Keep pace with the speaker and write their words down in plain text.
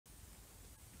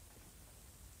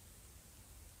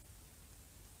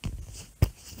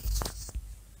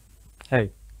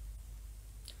Hey,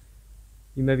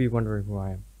 you may be wondering who I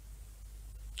am.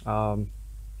 I'm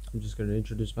just going to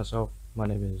introduce myself. My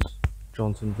name is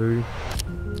Johnson Vu.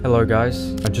 Hello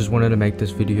guys, I just wanted to make this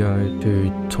video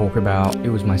to talk about, it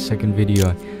was my second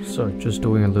video. So just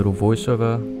doing a little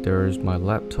voiceover. There is my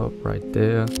laptop right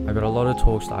there. I got a lot of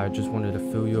talks that I just wanted to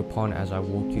fill you upon as I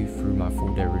walk you through my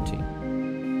full day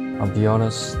routine. I'll be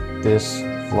honest, this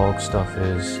vlog stuff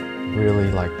is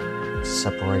really like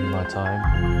separating my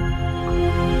time.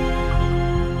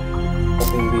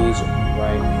 Popping these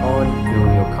right on.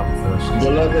 Fill your cup first. You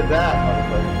look at that,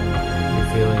 motherfucker. You're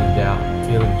feeling down,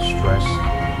 feeling stressed.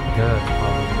 Yeah, it's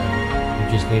part of that.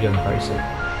 You just need to embrace it.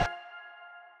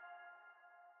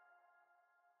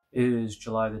 It is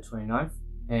July the 29th,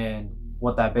 and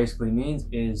what that basically means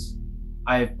is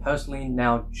I have personally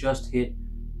now just hit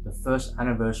the first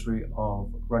anniversary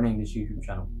of running this YouTube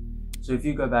channel. So if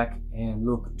you go back and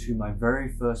look to my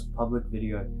very first public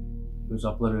video, it was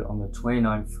uploaded on the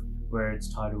 29th, where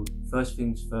it's titled First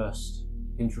Things First,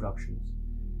 Introductions.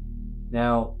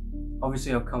 Now,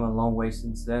 obviously I've come a long way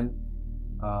since then.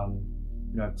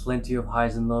 Plenty of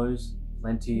highs and lows,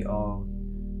 plenty of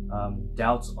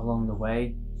doubts along the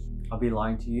way. I'll be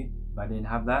lying to you if I didn't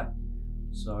have that.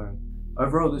 So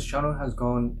overall, this channel has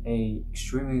gone a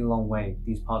extremely long way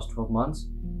these past 12 months,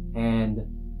 and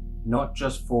not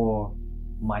just for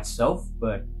myself,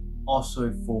 but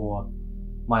also for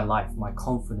my life, my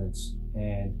confidence,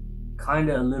 and kind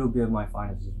of a little bit of my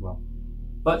finances as well.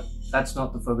 But that's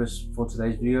not the focus for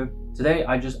today's video. Today,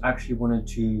 I just actually wanted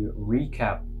to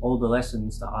recap all the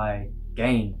lessons that I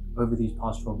gained over these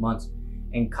past 12 months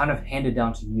and kind of hand it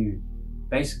down to you,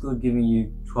 basically giving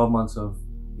you 12 months of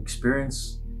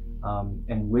experience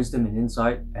and wisdom and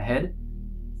insight ahead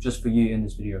just for you in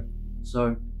this video.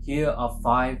 So here are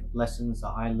 5 lessons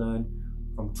that I learned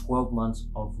from 12 months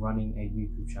of running a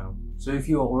YouTube channel. So if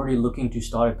you are already looking to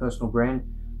start a personal brand,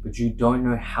 but you don't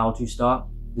know how to start,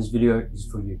 this video is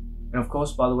for you. And of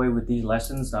course, by the way, with these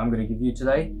lessons that I'm going to give you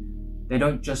today, they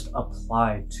don't just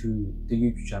apply to the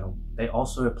YouTube channel, they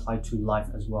also apply to life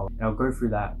as well. And I'll go through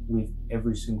that with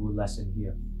every single lesson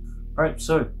here. Alright,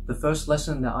 so the first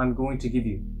lesson that I'm going to give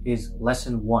you is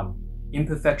lesson 1.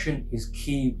 Imperfection is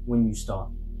key when you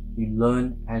start. You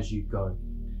learn as you go.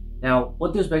 Now,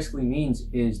 what this basically means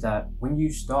is that when you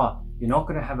start, you're not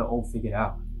going to have it all figured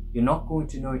out. You're not going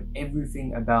to know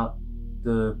everything about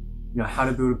how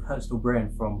to build a personal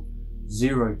brand from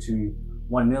 0 to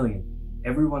 1 million.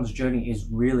 Everyone's journey is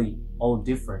really all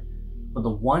different. But the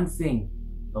one thing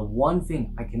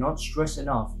I cannot stress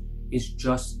enough is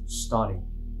just starting.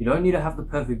 You don't need to have the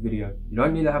perfect video. You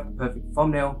don't need to have the perfect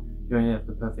thumbnail. You don't need to have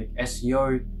the perfect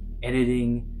SEO,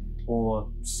 editing, or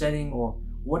setting, or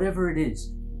whatever it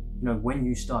is. When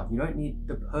you start, you don't need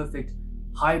the perfect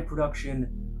high production,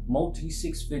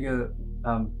 multi-6-figure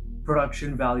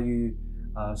production value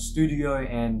studio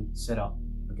and setup.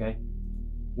 Okay,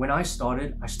 when I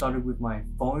started with my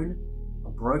phone, a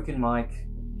broken mic,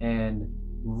 and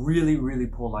really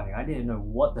poor lighting. I didn't know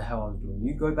what the hell I was doing. If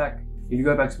you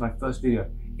go back to my first video,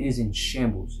 it is in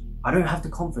shambles. I don't have the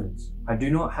confidence. I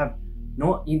do not have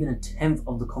not even a 10th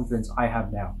of the confidence I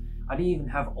have now. I didn't even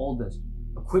have all this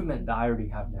equipment that I already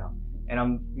have now, and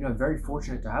I'm very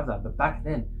fortunate to have that. But back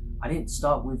then, I didn't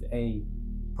start with a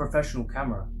professional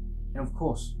camera. And of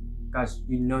course, guys,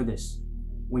 you know this.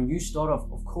 When you start off,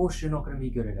 of course you're not going to be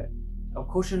good at it. Of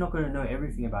course you're not going to know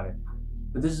everything about it.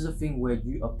 But this is a thing where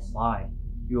you apply.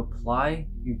 You apply,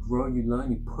 you grow, you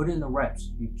learn, you put in the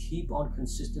reps. You keep on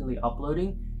consistently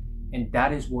uploading, and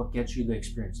that is what gets you the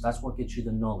experience. That's what gets you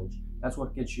the knowledge. That's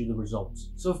what gets you the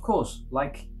results. So of course,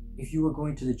 like if you were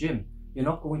going to the gym, you're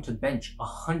not going to bench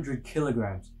 100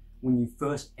 kilograms when you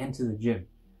first enter the gym.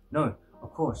 No,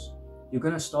 of course, you're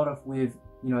going to start off with,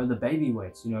 the baby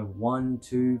weights, 1,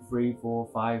 2, 3, 4,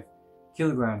 5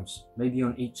 kilograms, maybe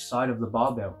on each side of the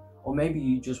barbell. Or maybe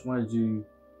you just want to do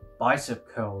bicep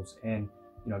curls and,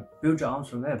 build your arms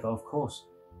from there. But of course,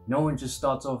 no one just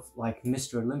starts off like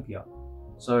Mr. Olympia.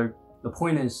 So the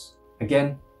point is,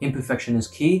 again, imperfection is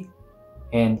key,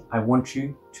 and I want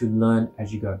you to learn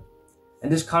as you go.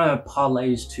 And this kind of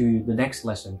parlays to the next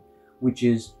lesson, which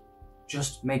is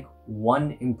just make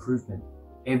one improvement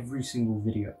every single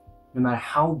video, no matter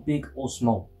how big or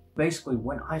small. Basically,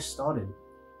 when I started,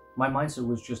 my mindset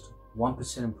was just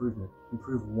 1% improvement,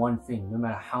 improve one thing, no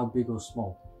matter how big or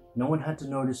small. No one had to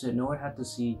notice it. No one had to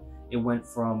see it went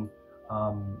from,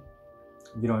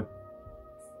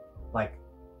 like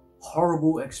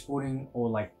horrible exporting or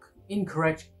like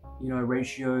incorrect,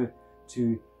 ratio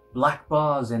to black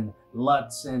bars and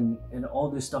LUTs and all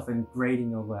this stuff and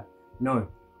grading over. No,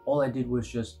 all I did was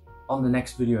just on the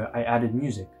next video, I added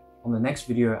music. On the next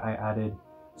video, I added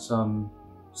some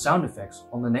sound effects.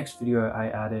 On the next video, I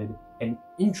added an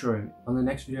intro. On the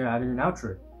next video, I added an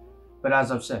outro. But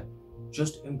as I've said,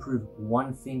 just improve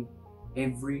one thing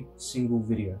every single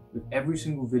video. With every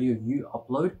single video you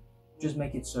upload, just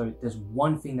make it so there's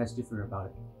one thing that's different about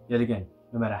it. Yet again,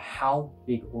 no matter how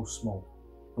big or small.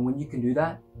 And when you can do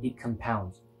that, it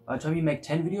compounds. By the time you make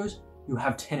 10 videos, you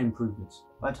have 10 improvements.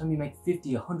 By the time you make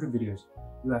 50, 100 videos,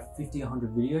 you have 50,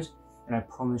 100 videos. And I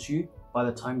promise you, by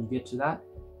the time you get to that,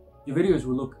 your videos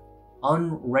will look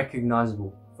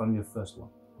unrecognizable from your first one.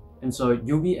 And so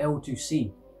you'll be able to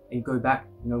see and go back,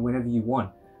 whenever you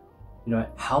want,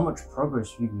 how much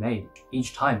progress you've made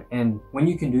each time. And when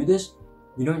you can do this,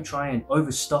 you don't try and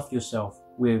overstuff yourself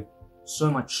with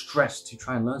so much stress to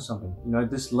try and learn something.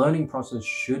 This learning process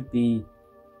should be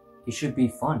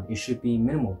fun. It should be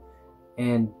minimal.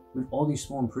 And with all these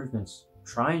small improvements,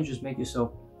 try and just make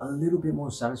yourself a little bit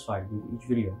more satisfied with each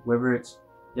video, whether it's,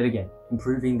 yet again,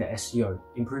 improving the SEO,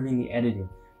 improving the editing,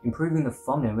 improving the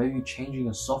thumbnail, maybe changing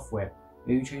a software,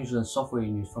 maybe changing the software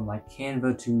you use from like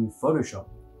Canva to Photoshop.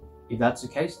 If that's the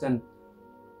case, then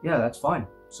yeah, that's fine.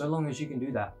 So long as you can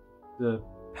do that, the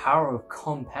power of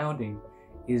compounding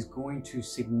is going to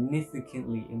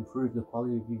significantly improve the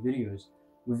quality of your videos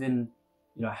within,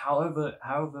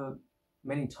 however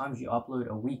many times you upload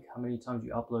a week, how many times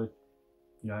you upload,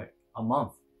 a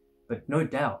month. But no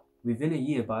doubt, within a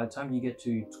year, by the time you get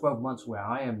to 12 months where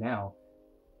I am now,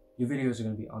 your videos are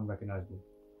going to be unrecognizable.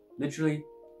 Literally,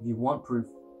 if you want proof,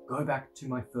 go back to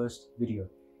my first video.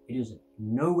 It is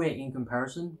nowhere in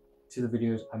comparison to the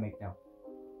videos I make now.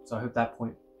 So I hope that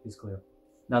point is clear.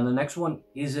 Now, the next one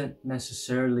isn't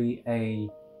necessarily a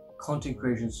content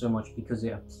creation so much because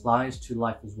it applies to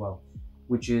life as well,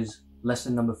 which is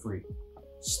lesson number 3.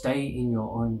 Stay in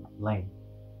your own lane.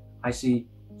 I see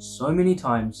so many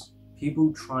times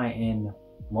people try and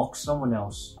mock someone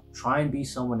else, try and be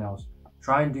someone else,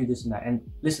 try and do this and that. And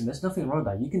listen, there's nothing wrong with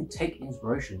that. You can take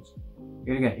inspirations.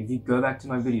 Yet again, if you go back to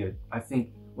my video, I think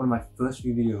one of my first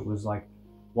few videos was like,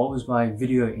 what was my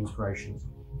video inspirations?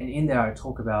 And in there, I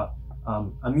talk about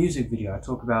a music video. I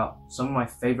talk about some of my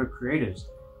favorite creators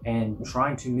and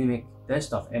trying to mimic their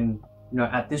stuff. And,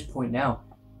 at this point now,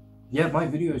 yeah, my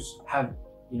videos have,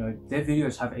 their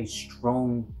videos have a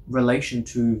strong relation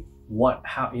to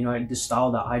the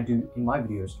style that I do in my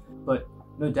videos. But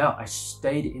no doubt, I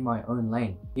stayed in my own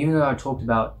lane. Even though I talked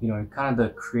about, kind of the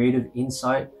creative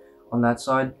insight on that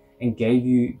side and gave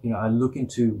you, a look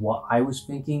into what I was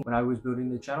thinking when I was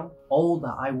building the channel, all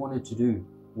that I wanted to do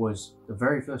was the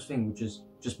very first thing, which is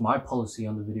just my policy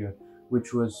on the video,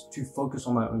 which was to focus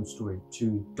on my own story,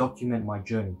 to document my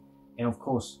journey. And of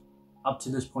course, up to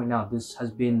this point now, this has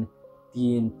been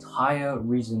the entire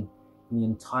reason, the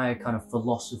entire kind of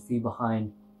philosophy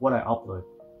behind what I upload.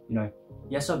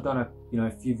 Yes, I've done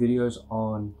a few videos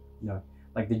on,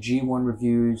 like the G1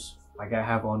 reviews, like I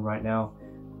have on right now,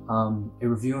 a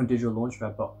review on Digital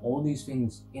Launchpad, but all these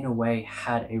things in a way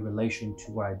had a relation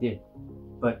to what I did.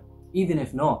 But even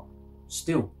if not,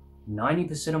 still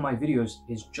 90% of my videos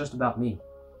is just about me.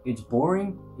 It's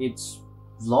boring, it's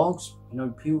vlogs,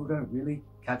 people don't really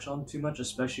catch on too much,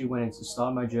 especially when it's the start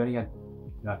of my journey.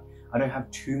 I don't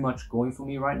have too much going for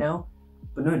me right now,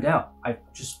 but no doubt, I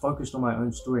just focused on my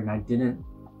own story and I didn't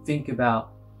think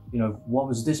about, what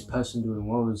was this person doing?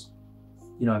 What was,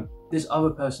 this other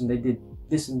person, they did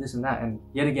this and this and that. And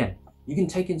yet again, you can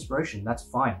take inspiration, that's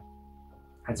fine.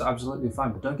 That's absolutely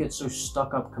fine, but don't get so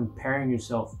stuck up comparing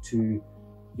yourself to,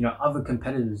 other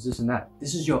competitors, this and that.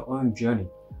 This is your own journey,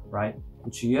 right?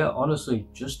 And so yeah, honestly,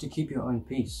 just to keep your own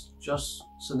peace, just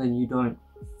so then you don't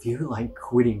feel like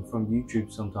quitting from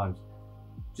YouTube sometimes.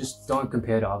 Just don't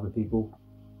compare to other people.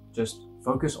 Just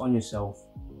focus on yourself.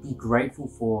 Be grateful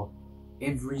for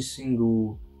every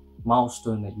single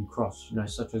milestone that you cross,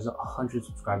 such as 100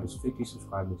 subscribers, 50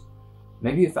 subscribers,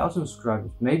 maybe 1,000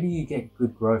 subscribers. Maybe you get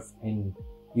good growth and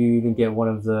you even get one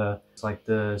of the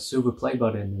silver play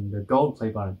button and the gold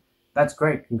play button. That's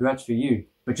great, congrats for you.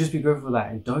 But just be grateful for that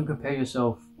and don't compare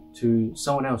yourself to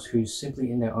someone else who's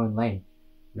simply in their own lane.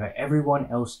 Everyone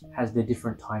else has their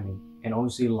different timing, and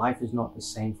obviously life is not the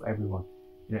same for everyone.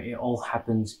 It all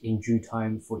happens in due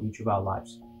time for each of our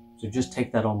lives. So just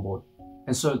take that on board.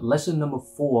 And so lesson number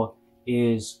 4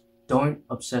 is don't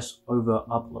obsess over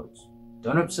uploads.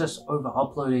 Don't obsess over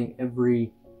uploading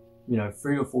every,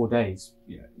 3 or 4 days,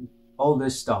 all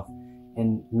this stuff,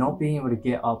 and not being able to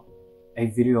get up a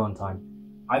video on time.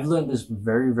 I've learned this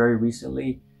very, very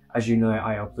recently. As you know,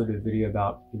 I uploaded a video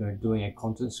about, doing a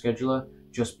content scheduler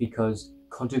just because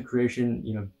content creation,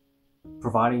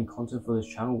 providing content for this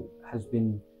channel has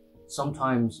been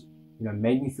sometimes,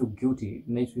 made me feel guilty.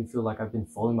 It makes me feel like I've been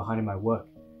falling behind in my work.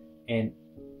 And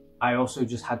I also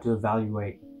just had to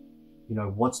evaluate,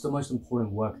 what's the most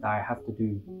important work that I have to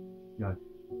do,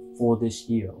 for this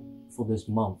year, for this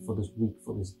month, for this week,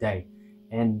 for this day.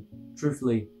 And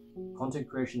truthfully, content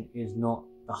creation is not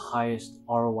the highest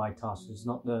ROI task. It's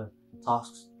not the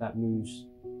tasks that moves,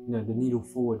 the needle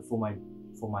forward for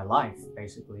my life,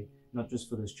 basically, not just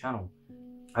for this channel.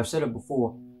 I've said it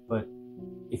before, but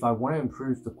if I want to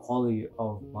improve the quality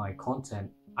of my content,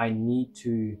 I need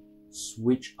to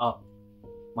switch up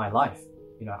my life.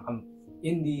 I'm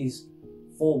in these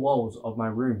four walls of my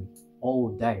room all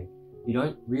day. You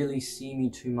don't really see me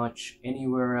too much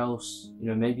anywhere else,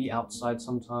 maybe outside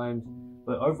sometimes,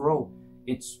 but overall,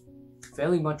 it's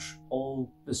fairly much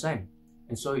all the same.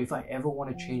 And so if I ever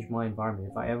want to change my environment,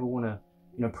 if I ever want to,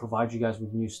 provide you guys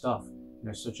with new stuff,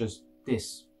 such as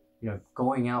this,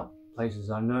 going out places,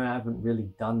 I know I haven't really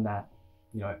done that,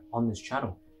 on this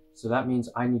channel. So that means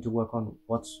I need to work on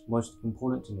what's most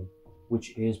important to me,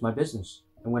 which is my business.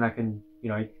 And when I can,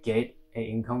 get an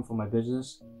income from my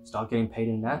business, start getting paid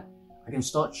in that, I can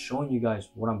start showing you guys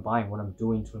what I'm buying, what I'm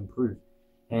doing to improve.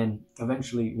 And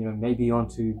eventually, maybe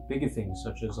onto bigger things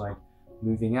such as like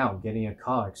moving out, getting a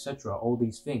car, etc. All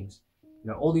these things,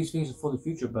 all these things are for the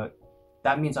future, but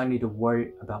that means I need to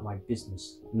worry about my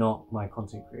business, not my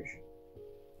content creation.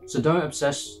 So don't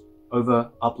obsess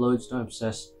over uploads, don't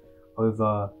obsess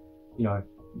over,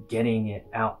 getting it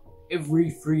out every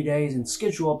 3 days and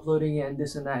schedule uploading it and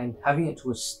this and that and having it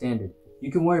to a standard.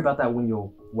 You can worry about that when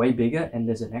you're way bigger and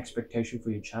there's an expectation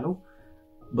for your channel,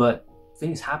 but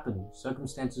things happen,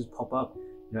 circumstances pop up,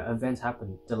 events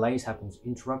happen, delays happen,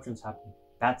 interruptions happen.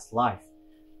 That's life.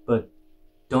 But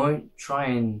don't try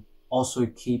and also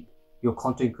keep your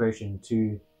content creation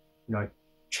to,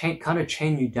 kind of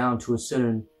chain you down to a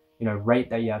certain, rate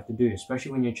that you have to do,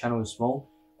 especially when your channel is small.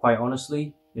 Quite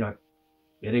honestly,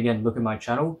 yet again, look at my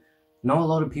channel. Not a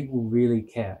lot of people really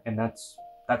care, and that's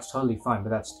totally fine, but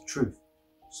that's the truth.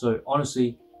 So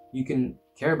honestly, you can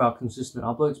care about consistent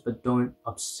uploads, but don't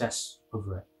obsess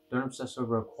over it. Don't obsess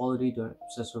over a quality, don't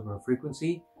obsess over a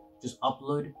frequency. Just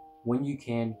upload when you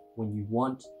can, when you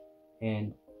want.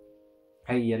 And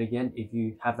hey, yet again, if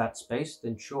you have that space,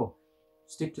 then sure,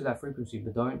 stick to that frequency,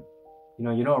 but don't,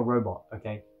 you're not a robot,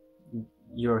 okay?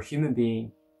 You're a human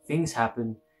being, things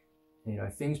happen,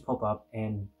 things pop up,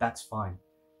 and that's fine.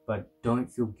 But don't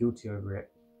feel guilty over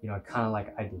it, kind of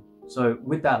like I did. So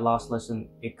with that last lesson,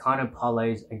 it kind of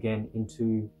parlays again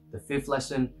into the fifth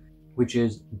lesson, which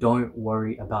is don't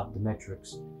worry about the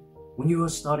metrics. When you are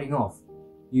starting off,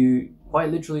 you quite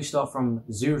literally start from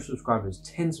 0 subscribers,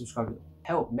 10 subscribers,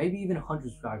 hell, maybe even 100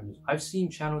 subscribers. I've seen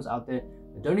channels out there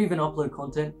that don't even upload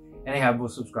content and they have more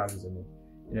subscribers than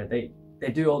me.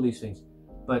 They do all these things.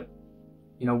 But,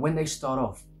 when they start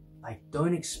off, like,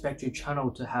 don't expect your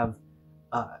channel to have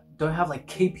don't have like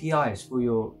KPIs for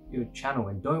your channel,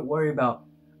 and don't worry about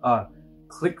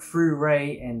click-through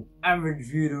rate and average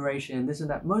view duration and this and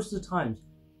that. Most of the times,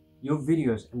 your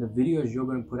videos and the videos you're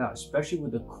going to put out, especially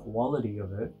with the quality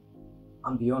of it,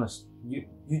 I'll be honest,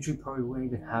 YouTube probably won't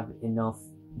even have enough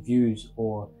views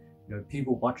or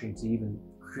people watching to even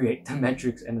create the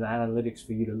metrics and the analytics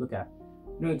for you to look at.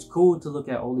 It's cool to look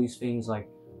at all these things like,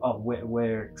 oh,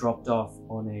 where it dropped off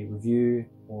on a review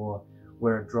or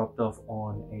where it dropped off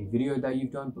on a video that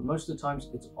you've done, but most of the times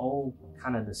it's all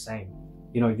kind of the same.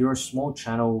 You're a small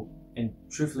channel, and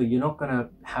truthfully, you're not gonna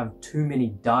have too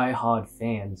many die-hard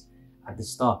fans at the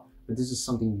start, but this is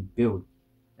something you build.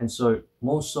 And so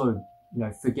more so,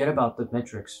 forget about the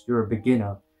metrics. You're a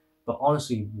beginner, but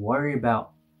honestly, worry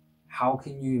about how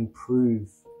can you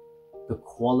improve the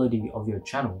quality of your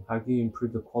channel? How can you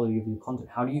improve the quality of your content?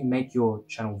 How do you make your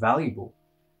channel valuable?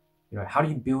 How do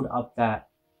you build up that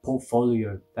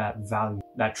portfolio, that value,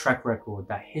 that track record,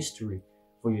 that history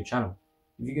for your channel?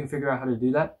 If you can figure out how to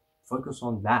do that, focus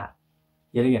on that.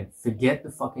 Yet again, forget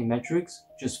the fucking metrics,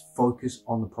 just focus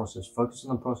on the process. Focus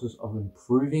on the process of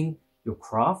improving your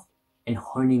craft and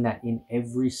honing that in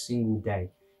every single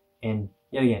day. And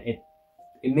yet again,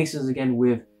 it mixes again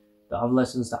with the other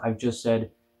lessons that I've just said,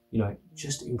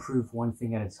 just improve one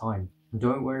thing at a time.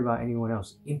 Don't worry about anyone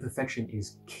else. Imperfection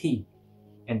is key.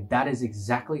 And that is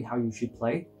exactly how you should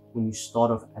play when you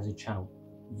start off as a channel.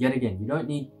 Yet again, you don't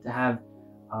need to have,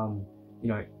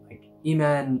 like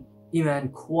E-man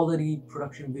quality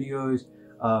production videos,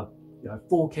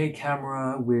 4K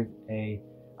camera with a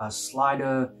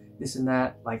slider, this and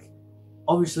that. Like,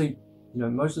 obviously,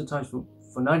 most of the times for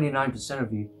 99%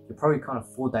 of you, you probably can't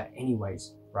afford that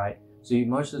anyways, right? So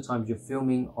most of the times you're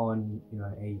filming on,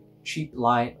 a cheap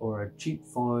light or a cheap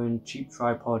phone, cheap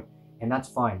tripod, and that's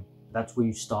fine. That's where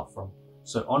you start from.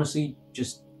 So honestly,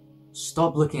 just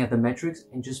stop looking at the metrics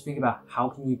and just think about how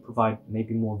can you provide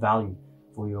maybe more value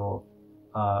for your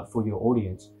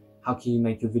audience. How can you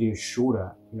make your videos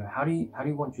shorter? You know, how do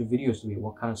you want your videos to be?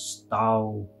 What kind of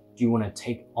style do you want to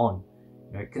take on?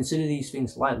 You know, consider these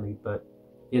things lightly, but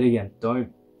yet again,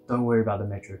 don't worry about the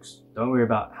metrics. Don't worry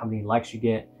about how many likes you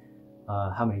get,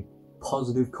 how many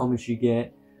positive comments you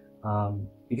get,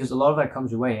 because a lot of that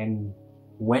comes your way. And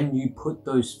when you put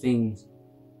those things,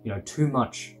 you know, too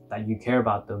much that you care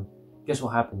about them, guess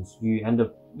what happens? You end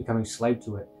up becoming slave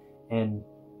to it. And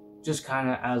just kind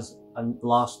of as a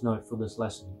last note for this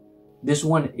lesson, this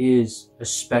one is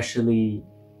especially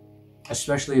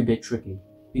a bit tricky,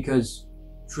 because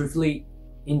truthfully,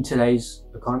 in today's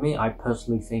economy, I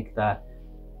personally think that,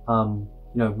 you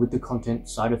know, with the content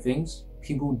side of things,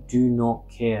 people do not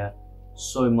care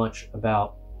so much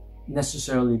about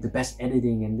necessarily the best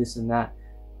editing and this and that.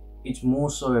 It's more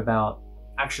so about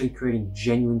actually creating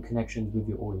genuine connections with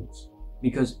your audience,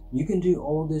 because you can do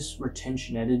all this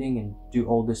retention editing and do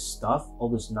all this stuff, all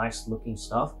this nice looking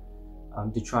stuff,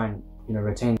 to try and, you know,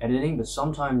 retain editing, but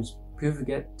sometimes people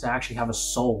forget to actually have a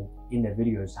soul in their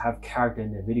videos, to have character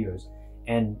in their videos.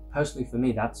 And personally for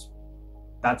me, that's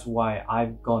why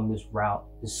I've gone this route,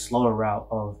 this slower route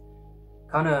of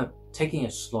kind of taking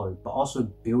it slow, but also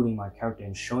building my character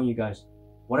and showing you guys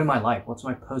what am I like, what's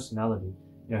my personality,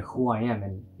 you know, who I am,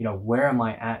 and, you know, where am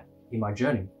I at in my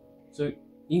journey. So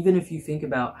even if you think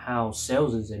about how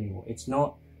sales is anymore, it's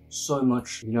not so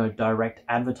much, you know, direct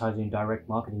advertising, direct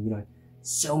marketing, you know,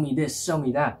 sell me this, sell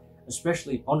me that.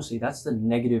 Especially, honestly, that's the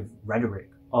negative rhetoric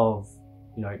of,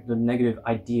 you know, the negative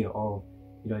idea of,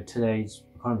 you know, today's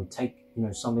economy. Take, you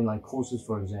know, something like courses,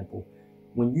 for example.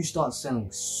 When you start selling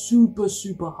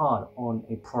super hard on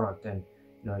a product and,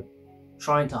 you know,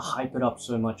 trying to hype it up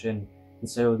so much and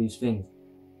say all these things,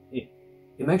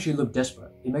 it makes you look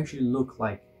desperate. It makes you look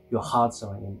like you're hard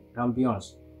selling. And I'll be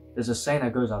honest, there's a saying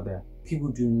that goes out there: people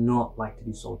do not like to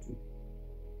be sold to.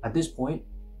 At this point,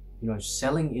 you know,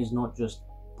 selling is not just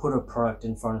put a product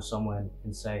in front of someone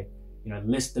and say, you know,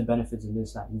 list the benefits and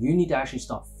this, that. You need to actually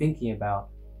start thinking about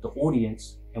the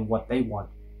audience and what they want.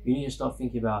 You need to start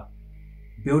thinking about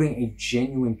building a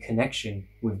genuine connection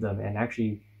with them and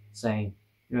actually saying,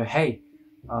 you know, hey,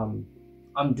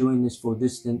 I'm doing this for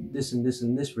this and this and this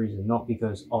and this reason, not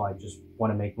because, oh, I just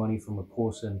want to make money from a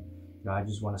course and, you know, I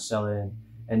just want to sell it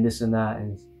and this and that.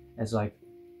 And it's like,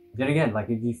 then again, like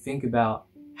if you think about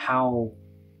how,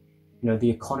 you know, the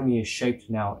economy is shaped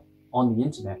now on the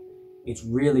internet, it's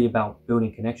really about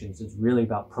building connections. It's really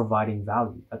about providing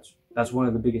value. That's one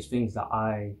of the biggest things that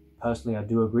I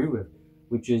do agree with,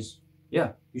 which is,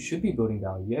 yeah, you should be building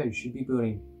value. Yeah, you should be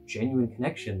building genuine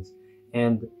connections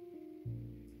and,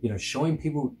 you know, showing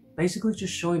people, basically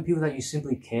just showing people that you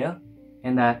simply care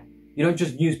and that you don't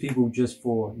just use people just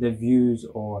for their views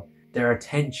or their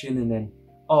attention and then,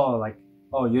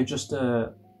 you're just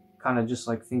kind of just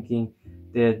like thinking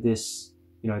they're this,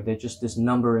 you know, they're just this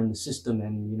number in the system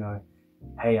and, you know,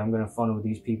 hey, I'm going to funnel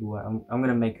these people. I'm going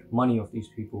to make money off these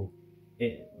people.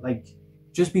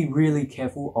 Just be really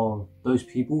careful of those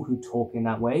people who talk in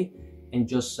that way and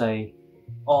just say,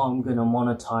 oh, I'm going to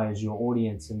monetize your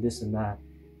audience and this and that.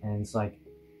 And it's like,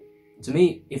 to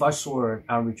me, if I saw an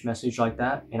outreach message like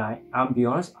that, and I'll be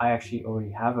honest, I actually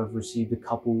already I've received a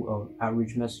couple of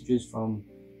outreach messages from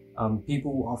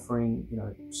people offering, you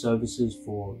know, services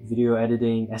for video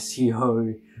editing,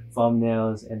 SEO,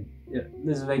 thumbnails, and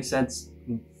this makes sense.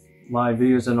 My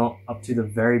videos are not up to the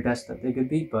very best that they could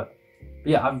be, but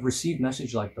yeah, I've received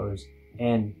messages like those,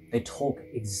 and they talk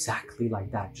exactly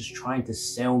like that, just trying to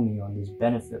sell me on this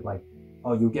benefit, like,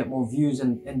 oh, you'll get more views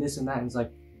and this and that. And it's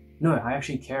like, no, I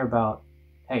actually care about,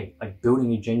 hey, like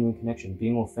building a genuine connection,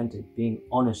 being authentic, being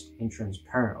honest and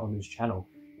transparent on this channel.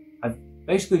 I've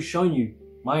basically shown you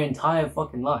my entire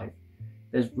fucking life.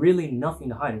 There's really nothing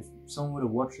to hide. If someone were to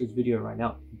watch this video right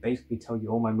now, basically tell you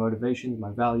all my motivations,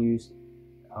 my values,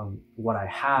 what I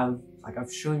have. Like,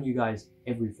 I've shown you guys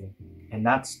everything. And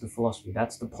that's the philosophy,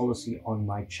 that's the policy on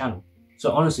my channel.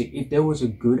 So honestly, if there was a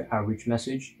good outreach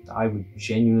message that I would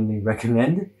genuinely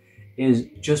recommend, is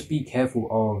just be careful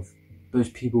of those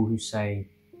people who say,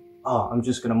 oh, I'm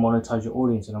just gonna monetize your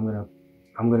audience and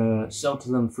I'm gonna sell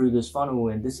to them through this funnel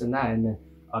and this and that, and then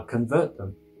convert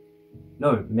them.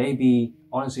 No, maybe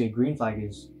honestly a green flag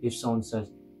is if someone says,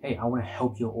 hey, I want to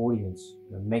help your audience,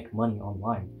 you know, make money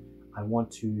online. I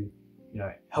want to, you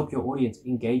know, help your audience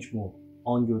engage more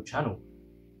on your channel.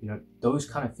 You know, those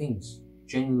kind of things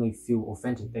genuinely feel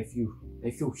authentic. They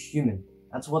feel human.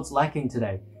 That's what's lacking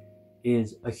today,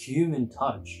 is a human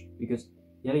touch. Because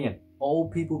yet again, all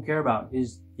people care about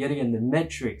is yet again the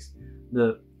metrics,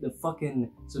 the the fucking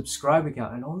subscriber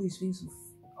count, and all these things.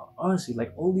 Honestly,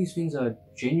 like, all these things are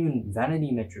genuine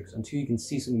vanity metrics until you can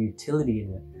see some utility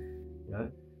in it, you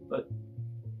know. But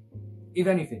if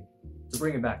anything, to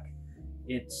bring it back,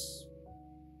 it's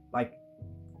like,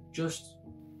 just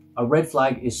a red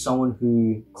flag is someone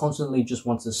who constantly just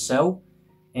wants to sell,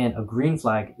 and a green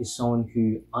flag is someone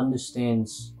who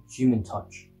understands human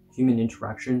touch, human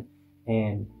interaction,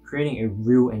 and creating a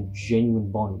real and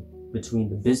genuine bond between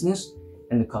the business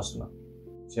and the customer.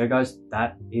 So yeah guys,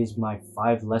 that is my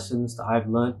 5 lessons that I've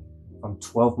learned from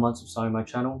 12 months of starting my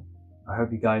channel. I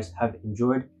hope you guys have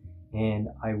enjoyed, and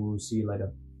I will see you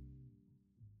later.